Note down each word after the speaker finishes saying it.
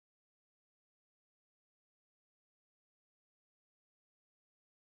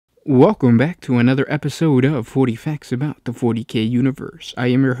Welcome back to another episode of 40 Facts About the 40k Universe. I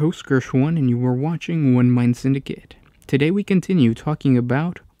am your host, Gershwin, and you are watching One Mind Syndicate. Today we continue talking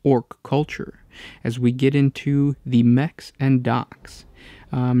about Ork culture as we get into the mechs and docs.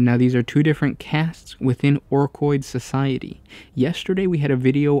 Now these are two different castes within Orkoid society. Yesterday we had a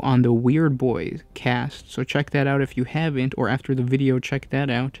video on the Weird Boys cast, so check that out if you haven't, or after the video check that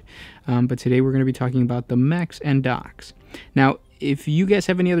out. But today we're going to be talking about the mechs and docs. Now, if you guys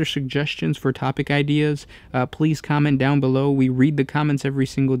have any other suggestions for topic ideas, please comment down below. We read the comments every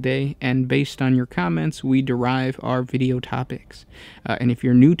single day, and based on your comments, we derive our video topics. And if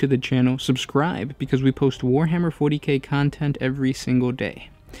you're new to the channel, subscribe, because we post Warhammer 40k content every single day.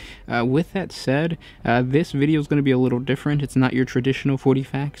 With that said, this video is going to be a little different. It's not your traditional 40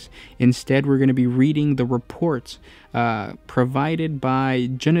 facts. Instead, we're going to be reading the reports provided by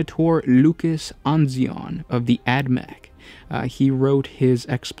Genitor Lucas Anzion of the AdMech. He wrote his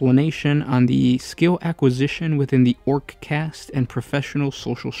explanation on the skill acquisition within the Ork caste and professional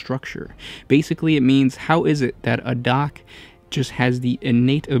social structure. Basically, it means how is it that a doc just has the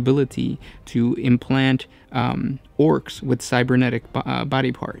innate ability to implant orcs with cybernetic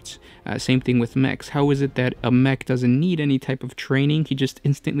body parts. Same thing with mechs. How is it that a mech doesn't need any type of training? He just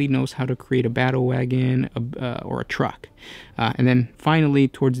instantly knows how to create a battle wagon or a truck. And then finally,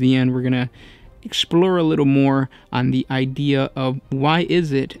 towards the end, we're going to explore a little more on the idea of why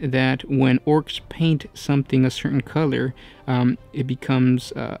is it that when orcs paint something a certain color, it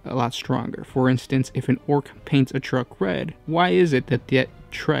becomes a lot stronger. For instance, if an orc paints a truck red, why is it that that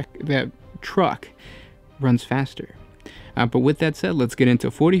truck runs faster? But with that said, let's get into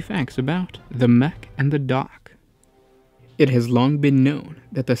 40 facts about the mech and the doc. It has long been known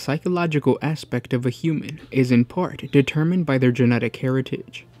that the psychological aspect of a human is in part determined by their genetic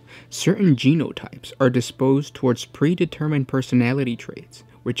heritage. Certain genotypes are disposed towards predetermined personality traits,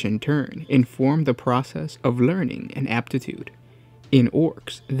 which in turn inform the process of learning and aptitude. In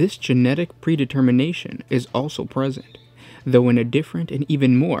orcs, this genetic predetermination is also present, though in a different and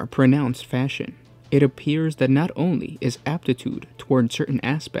even more pronounced fashion. It appears that not only is aptitude toward certain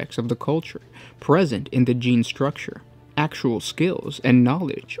aspects of the culture present in the gene structure, actual skills and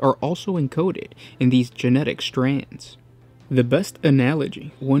knowledge are also encoded in these genetic strands. The best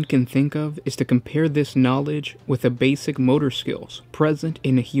analogy one can think of is to compare this knowledge with the basic motor skills present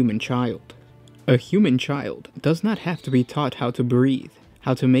in a human child. A human child does not have to be taught how to breathe,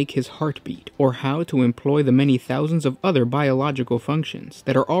 how to make his heart beat, or how to employ the many thousands of other biological functions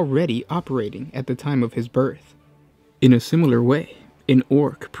that are already operating at the time of his birth. In a similar way, an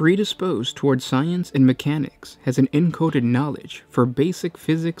orc predisposed towards science and mechanics has an encoded knowledge for basic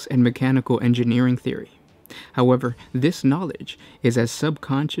physics and mechanical engineering theory. However, this knowledge is as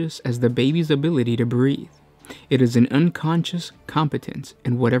subconscious as the baby's ability to breathe. It is an unconscious competence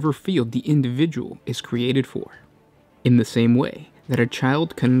in whatever field the individual is created for. In the same way that a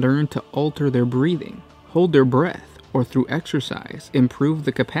child can learn to alter their breathing, hold their breath, or through exercise improve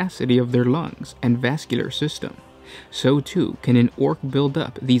the capacity of their lungs and vascular system, so too can an orc build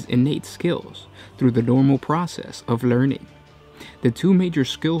up these innate skills through the normal process of learning. The two major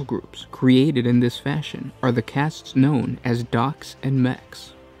skill groups created in this fashion are the castes known as docs and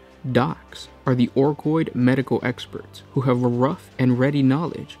mechs. Docs are the Orkoid medical experts who have a rough and ready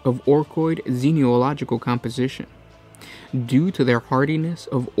knowledge of Orkoid xenological composition. Due to their hardiness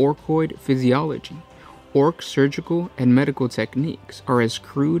of Orkoid physiology, Orc surgical and medical techniques are as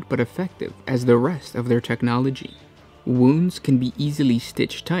crude but effective as the rest of their technology. Wounds can be easily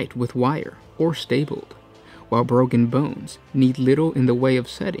stitched tight with wire or stapled, while broken bones need little in the way of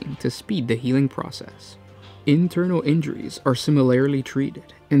setting to speed the healing process. Internal injuries are similarly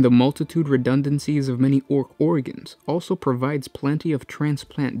treated, and the multitude redundancies of many orc organs also provides plenty of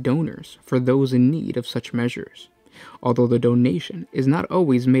transplant donors for those in need of such measures, although the donation is not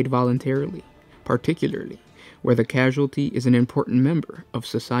always made voluntarily, particularly where the casualty is an important member of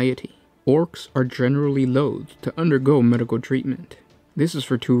society. Orcs are generally loath to undergo medical treatment. This is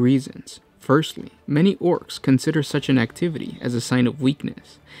for two reasons. Firstly, many orcs consider such an activity as a sign of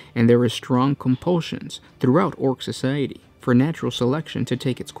weakness, and there is strong compulsions throughout orc society for natural selection to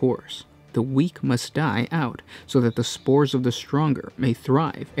take its course. The weak must die out so that the spores of the stronger may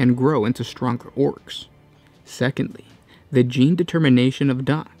thrive and grow into stronger orcs. Secondly, the gene determination of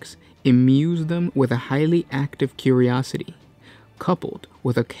docs imbues them with a highly active curiosity, coupled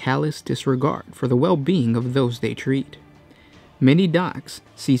with a callous disregard for the well-being of those they treat. Many docs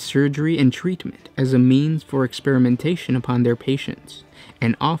see surgery and treatment as a means for experimentation upon their patients,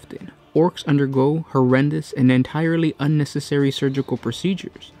 and often orcs undergo horrendous and entirely unnecessary surgical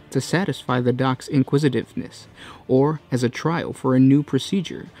procedures to satisfy the doc's inquisitiveness, or as a trial for a new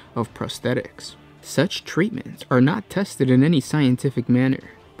procedure of prosthetics. Such treatments are not tested in any scientific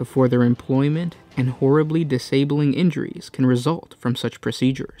manner before their employment, and horribly disabling injuries can result from such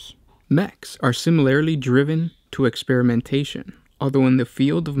procedures. Mechs are similarly driven to experimentation, although in the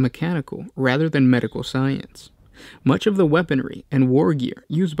field of mechanical rather than medical science. Much of the weaponry and war gear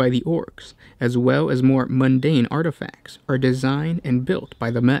used by the orcs, as well as more mundane artifacts, are designed and built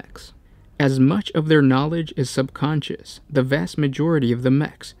by the mechs. As much of their knowledge is subconscious, the vast majority of the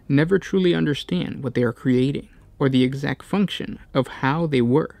mechs never truly understand what they are creating, or the exact function of how they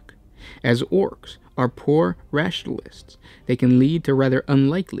work. As orcs are poor rationalists, they can lead to rather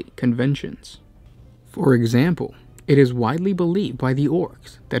unlikely conventions. For example, it is widely believed by the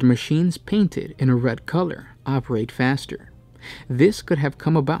orcs that machines painted in a red color operate faster. This could have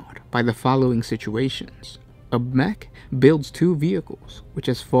come about by the following situations. A mech builds two vehicles, which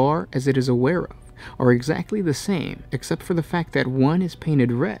as far as it is aware of, are exactly the same except for the fact that one is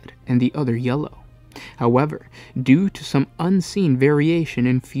painted red and the other yellow. However, due to some unseen variation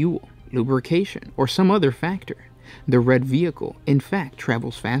in fuel, lubrication, or some other factor, the red vehicle in fact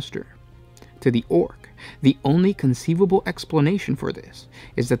travels faster. To the orc, the only conceivable explanation for this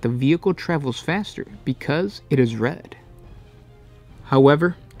is that the vehicle travels faster because it is red.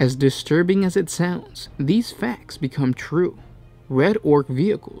 However, as disturbing as it sounds, these facts become true. Red orc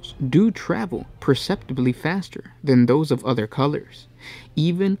vehicles do travel perceptibly faster than those of other colors,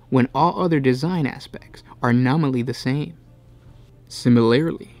 even when all other design aspects are nominally the same.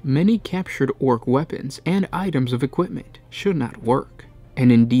 Similarly, many captured orc weapons and items of equipment should not work,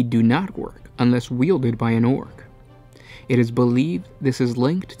 and indeed do not work unless wielded by an orc. It is believed this is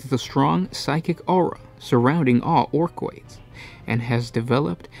linked to the strong psychic aura surrounding all orcoids, and has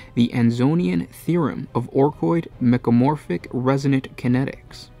developed the Ansonian theorem of orcoid mechamorphic resonant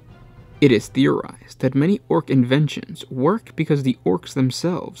kinetics. It is theorized that many orc inventions work because the orcs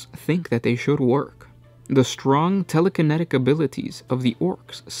themselves think that they should work. The strong telekinetic abilities of the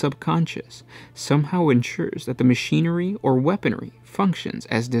orc's subconscious somehow ensures that the machinery or weaponry functions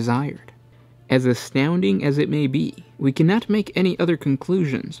as desired. As astounding as it may be, we cannot make any other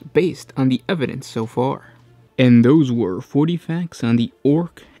conclusions based on the evidence so far. And those were 40 facts on the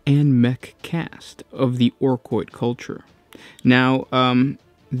orc and mech cast of the orcoid culture. Now,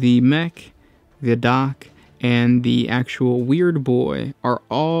 the mech, the doc, and the actual weird boy are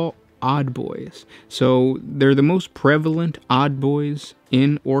all odd boys. So they're the most prevalent odd boys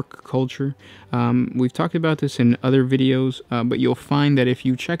in orc culture. We've talked about this in other videos, but you'll find that if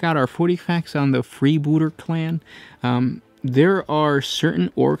you check out our 40 facts on the Freebooter clan, there are certain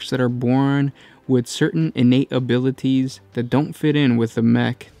orcs that are born with certain innate abilities that don't fit in with the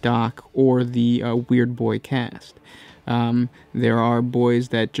mech, doc, or the weird boy cast. There are boys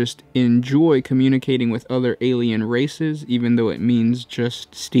that just enjoy communicating with other alien races, even though it means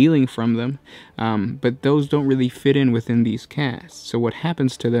just stealing from them, but those don't really fit in within these casts. So what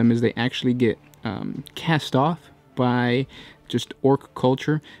happens to them is they actually get cast off by just orc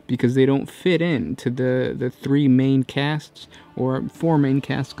culture because they don't fit in to the three main casts, or four main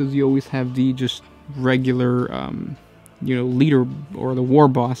casts, because you always have the just regular leader or the war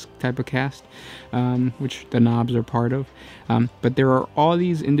boss type of cast, which the knobs are part of. But there are all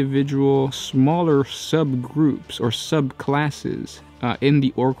these individual smaller subgroups or subclasses in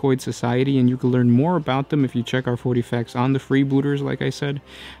the orcoid society, and you can learn more about them if you check our 40 facts on the freebooters, like I said,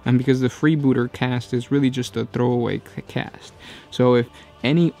 because the freebooter cast is really just a throwaway cast. So if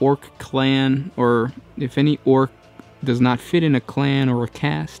any orc clan, or if any orc does not fit in a clan or a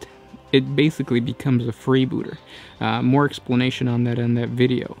cast, it basically becomes a freebooter. More explanation on that in that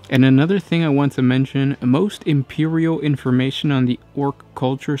video. And another thing I want to mention, most imperial information on the orc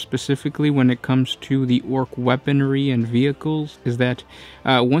culture, specifically when it comes to the orc weaponry and vehicles, is that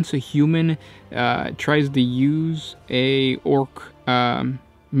once a human tries to use a orc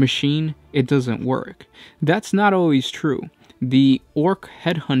machine, it doesn't work. That's not always true. The orc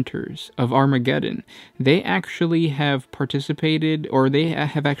headhunters of Armageddon, they actually have participated, or they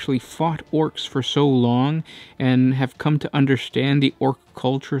have actually fought orcs for so long and have come to understand the orc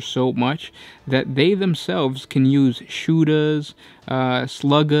culture so much that they themselves can use shootas,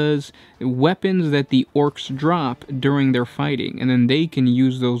 sluggas, weapons that the orcs drop during their fighting, and then they can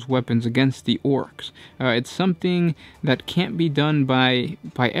use those weapons against the orcs. It's something that can't be done by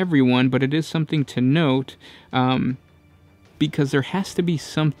everyone, but it is something to note, because there has to be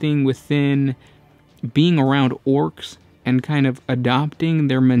something within being around orcs and kind of adopting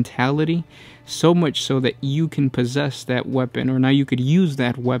their mentality, so much so that you can possess that weapon, or now you could use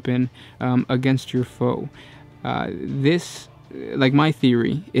that weapon against your foe. This like my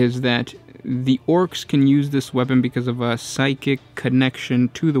theory is that the orcs can use this weapon because of a psychic connection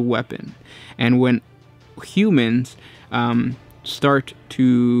to the weapon. And when humans start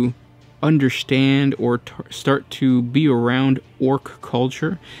to understand or start to be around orc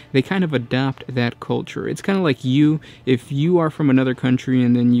culture, they kind of adopt that culture. It's kind of like if you are from another country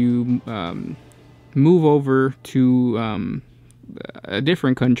and then you move over to a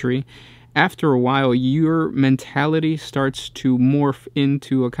different country, after a while your mentality starts to morph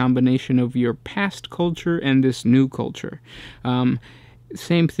into a combination of your past culture and this new culture.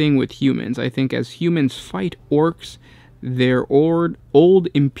 Same thing with humans. I think as humans fight orcs, their old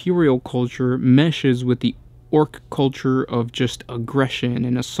imperial culture meshes with the orc culture of just aggression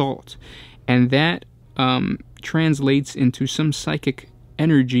and assault, and that translates into some psychic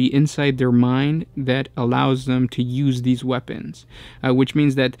energy inside their mind that allows them to use these weapons, which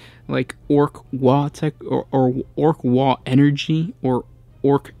means that like orc wa tech or orc wa energy or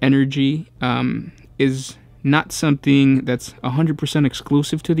orc energy is not something that's 100%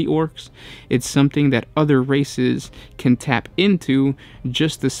 exclusive to the orcs. It's something that other races can tap into,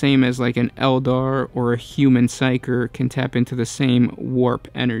 just the same as like an Eldar or a human psyker can tap into the same warp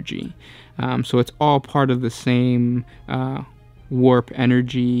energy. So it's all part of the same warp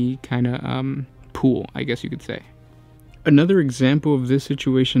energy kind of pool, I guess you could say. Another example of this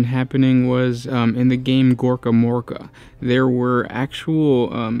situation happening was in the game Gorka Morka. There were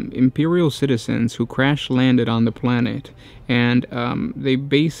actual Imperial citizens who crash-landed on the planet, and they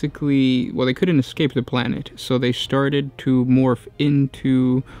basically, well, they couldn't escape the planet, so they started to morph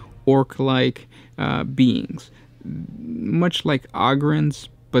into orc-like beings, much like Ogrins,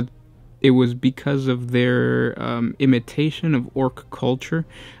 but it was because of their imitation of orc culture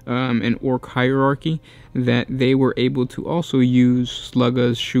and orc hierarchy that they were able to also use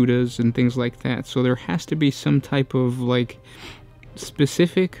sluggas, shootas, and things like that. So there has to be some type of like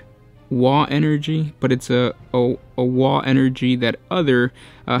specific Wa energy, but it's a Wa energy that other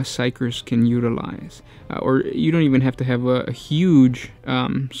psychers can utilize. Or you don't even have to have a huge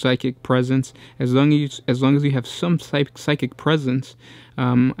psychic presence. As long as you have some psychic presence,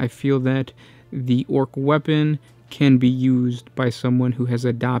 I feel that the orc weapon can be used by someone who has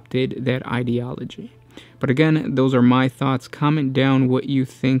adopted that ideology. But again, those are my thoughts. Comment down what you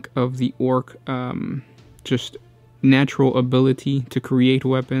think of the orc just natural ability to create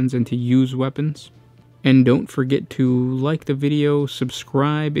weapons and to use weapons. And don't forget to like the video,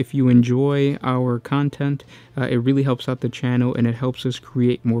 subscribe if you enjoy our content. It really helps out the channel, and it helps us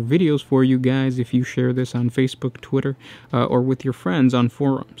create more videos for you guys if you share this on Facebook, Twitter, or with your friends on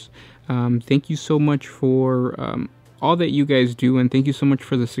forums. Thank you so much for all that you guys do, and thank you so much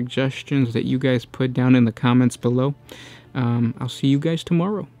for the suggestions that you guys put down in the comments below. I'll see you guys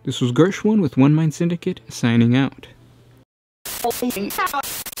tomorrow. This was Gershwin with One Mind Syndicate, signing out.